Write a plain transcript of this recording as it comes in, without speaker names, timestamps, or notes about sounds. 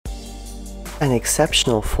An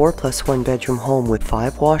exceptional 4+1 bedroom home with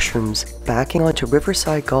 5 washrooms, backing onto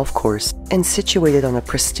Riverside Golf Course and situated on a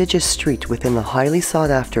prestigious street within the highly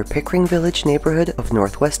sought-after Pickering Village neighbourhood of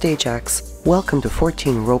Northwest Ajax. Welcome to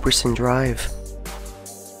 14 Roberson Drive.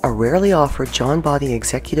 A rarely offered John Boddy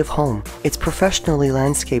executive home, its professionally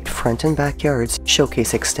landscaped front and backyards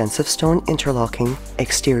showcase extensive stone interlocking,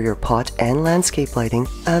 exterior pot and landscape lighting,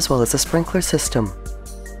 as well as a sprinkler system.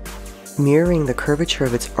 Mirroring the curvature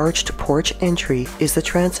of its arched porch entry is the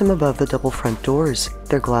transom above the double front doors,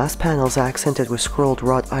 their glass panels accented with scrolled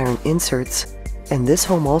wrought iron inserts. And this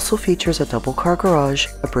home also features a double-car garage,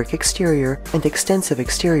 a brick exterior, and extensive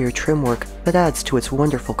exterior trim work that adds to its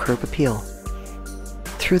wonderful curb appeal.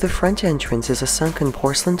 Through the front entrance is a sunken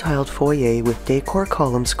porcelain-tiled foyer with decor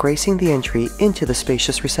columns gracing the entry into the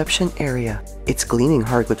spacious reception area, its gleaming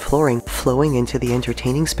hardwood flooring flowing into the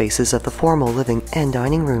entertaining spaces of the formal living and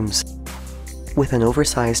dining rooms. With an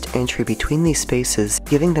oversized entry between these spaces,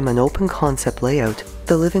 giving them an open concept layout,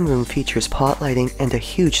 the living room features pot lighting and a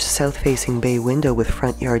huge south-facing bay window with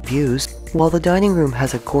front yard views, while the dining room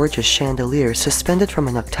has a gorgeous chandelier suspended from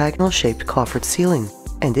an octagonal-shaped coffered ceiling,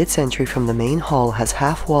 and its entry from the main hall has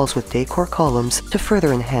half walls with decor columns to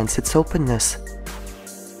further enhance its openness.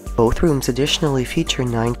 Both rooms additionally feature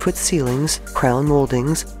 9-foot ceilings, crown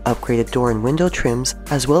moldings, upgraded door and window trims,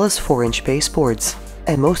 as well as 4-inch baseboards,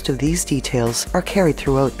 and most of these details are carried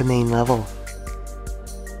throughout the main level.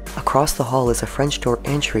 Across the hall is a French door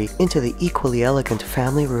entry into the equally elegant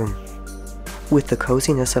family room. With the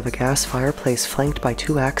coziness of a gas fireplace flanked by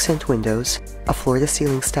 2 accent windows, a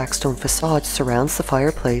floor-to-ceiling stacked stone facade surrounds the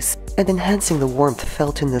fireplace, and enhancing the warmth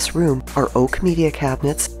felt in this room are oak media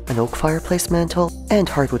cabinets, an oak fireplace mantel, and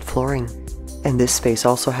hardwood flooring. And this space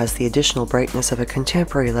also has the additional brightness of a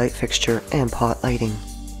contemporary light fixture and pot lighting.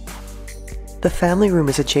 The family room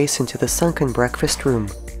is adjacent to the sunken breakfast room,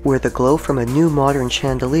 where the glow from a new modern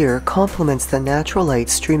chandelier complements the natural light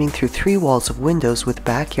streaming through 3 walls of windows with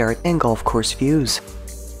backyard and golf course views.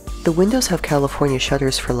 The windows have California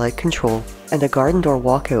shutters for light control, and a garden door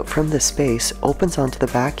walkout from this space opens onto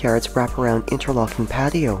the backyard's wraparound interlocking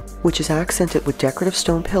patio, which is accented with decorative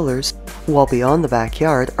stone pillars, while beyond the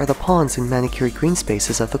backyard are the ponds and manicured green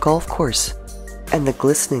spaces of the golf course. And the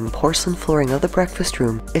glistening porcelain flooring of the breakfast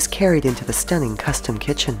room is carried into the stunning custom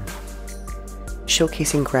kitchen.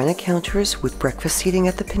 Showcasing granite counters with breakfast seating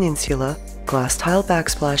at the peninsula, glass tile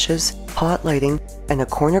backsplashes, pot lighting, and a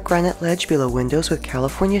corner granite ledge below windows with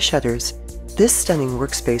California shutters, this stunning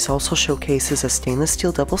workspace also showcases a stainless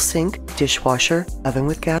steel double sink, dishwasher, oven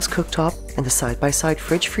with gas cooktop, and a side-by-side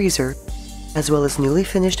fridge freezer, as well as newly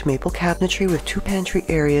finished maple cabinetry with 2 pantry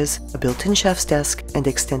areas, a built-in chef's desk, and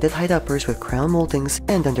extended height uppers with crown moldings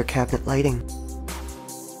and under cabinet lighting.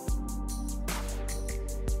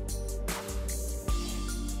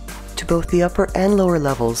 To both the upper and lower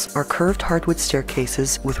levels are curved hardwood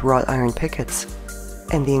staircases with wrought iron pickets,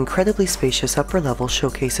 and the incredibly spacious upper level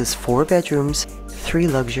showcases 4 bedrooms, 3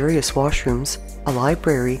 luxurious washrooms, a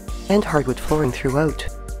library, and hardwood flooring throughout.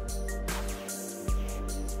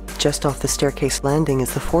 Just off the staircase landing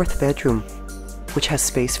is the 4th bedroom, which has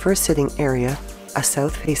space for a sitting area, a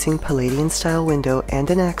south-facing Palladian-style window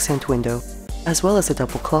and an accent window, as well as a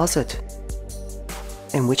double closet,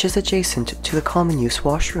 and which is adjacent to the common-use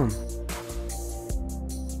washroom.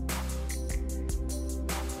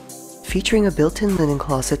 Featuring a built-in linen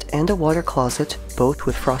closet and a water closet, both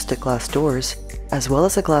with frosted glass doors, as well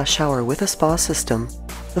as a glass shower with a spa system,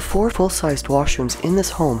 the 4 full-sized washrooms in this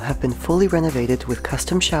home have been fully renovated with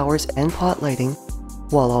custom showers and pot lighting,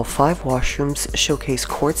 while all 5 washrooms showcase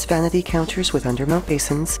quartz vanity counters with undermount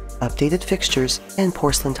basins, updated fixtures, and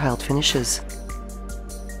porcelain tiled finishes.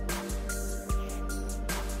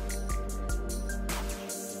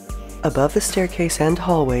 Above the staircase and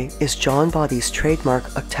hallway is John Boddy's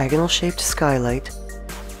trademark octagonal-shaped skylight,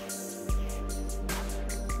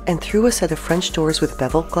 and through a set of French doors with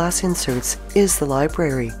beveled glass inserts is the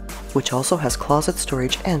library, which also has closet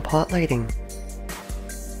storage and pot lighting.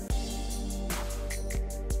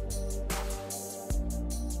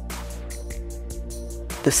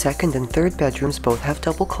 The 2nd and 3rd bedrooms both have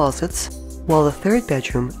double closets, while the 3rd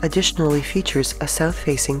bedroom additionally features a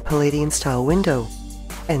south-facing Palladian-style window,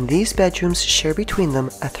 and these bedrooms share between them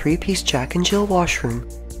a 3-piece Jack and Jill washroom,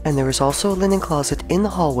 and there is also a linen closet in the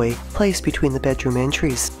hallway placed between the bedroom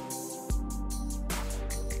entries.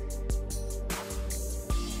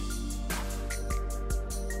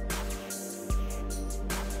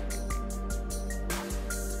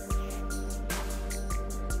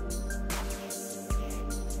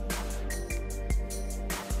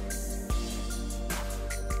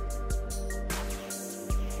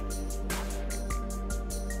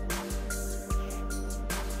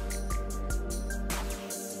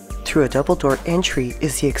 through a double-door entry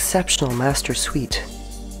is the exceptional master suite.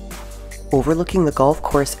 Overlooking the golf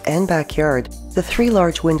course and backyard, the 3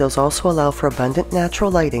 large windows also allow for abundant natural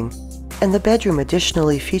lighting, and the bedroom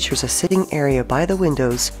additionally features a sitting area by the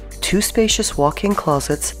windows, 2 spacious walk-in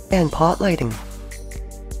closets, and pot lighting.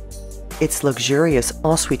 Its luxurious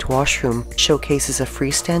ensuite washroom showcases a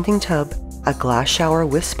freestanding tub, a glass shower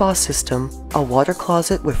with spa system, a water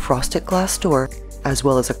closet with frosted glass door, as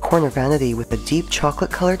well as a corner vanity with a deep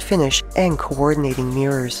chocolate-colored finish and coordinating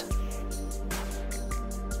mirrors.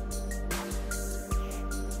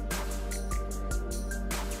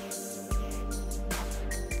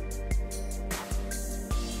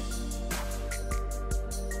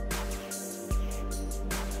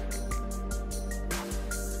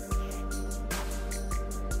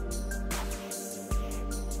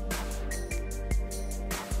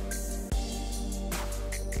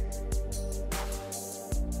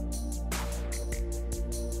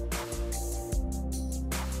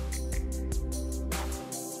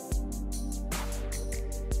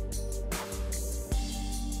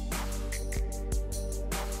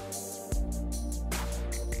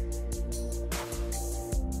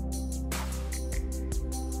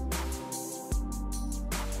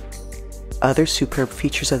 Other superb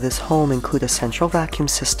features of this home include a central vacuum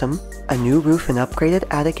system, a new roof and upgraded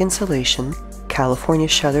attic insulation, California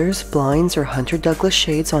shutters, blinds, or Hunter Douglas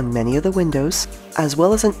shades on many of the windows, as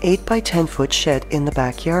well as an 8 by 10 foot shed in the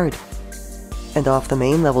backyard. And off the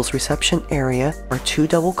main level's reception area are 2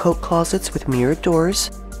 double coat closets with mirrored doors,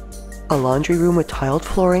 a laundry room with tiled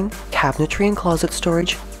flooring, cabinetry and closet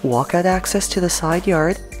storage, walkout access to the side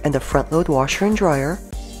yard, and a front-load washer and dryer,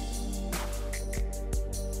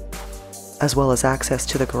 as well as access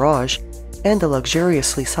to the garage, and a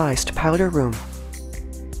luxuriously sized powder room.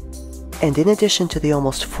 And in addition to the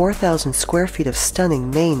almost 4,000 square feet of stunning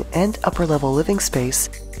main and upper level living space,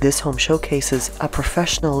 this home showcases a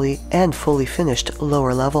professionally and fully finished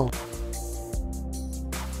lower level.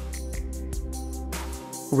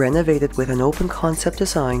 Renovated with an open concept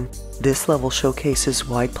design, this level showcases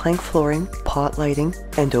wide plank flooring, pot lighting,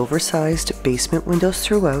 and oversized basement windows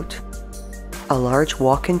throughout, a large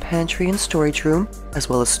walk-in pantry and storage room, as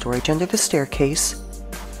well as storage under the staircase,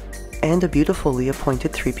 and a beautifully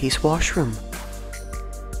appointed 3-piece washroom.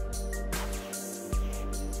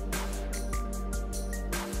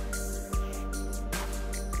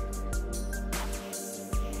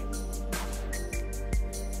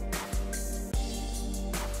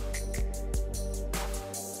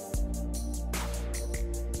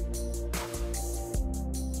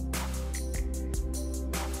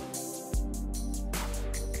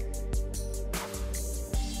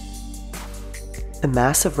 The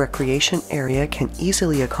massive recreation area can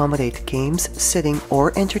easily accommodate games, sitting,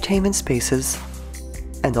 or entertainment spaces,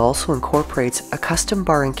 and also incorporates a custom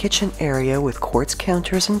bar and kitchen area with quartz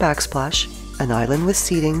counters and backsplash, an island with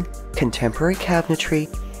seating, contemporary cabinetry,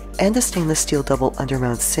 and a stainless steel double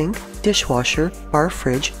undermount sink, dishwasher, bar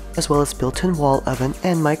fridge, as well as built-in wall oven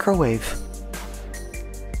and microwave.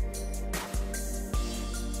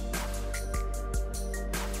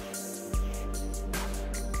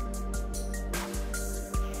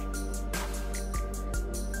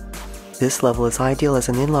 This level is ideal as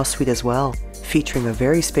an in-law suite as well, featuring a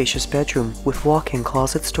very spacious bedroom with walk-in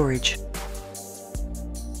closet storage.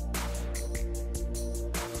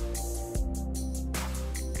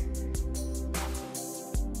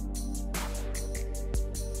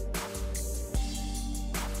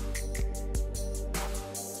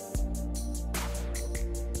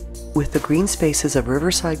 With the green spaces of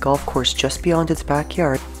Riverside Golf Course just beyond its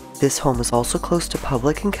backyard, this home is also close to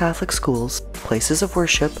public and Catholic schools, places of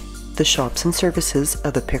worship, the shops and services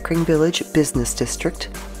of the Pickering Village Business District,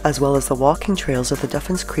 as well as the walking trails of the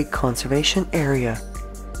Duffins Creek Conservation Area,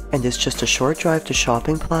 and is just a short drive to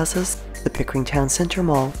shopping plazas, the Pickering Town Centre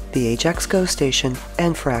Mall, the Ajax GO Station,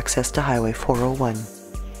 and for access to Highway 401.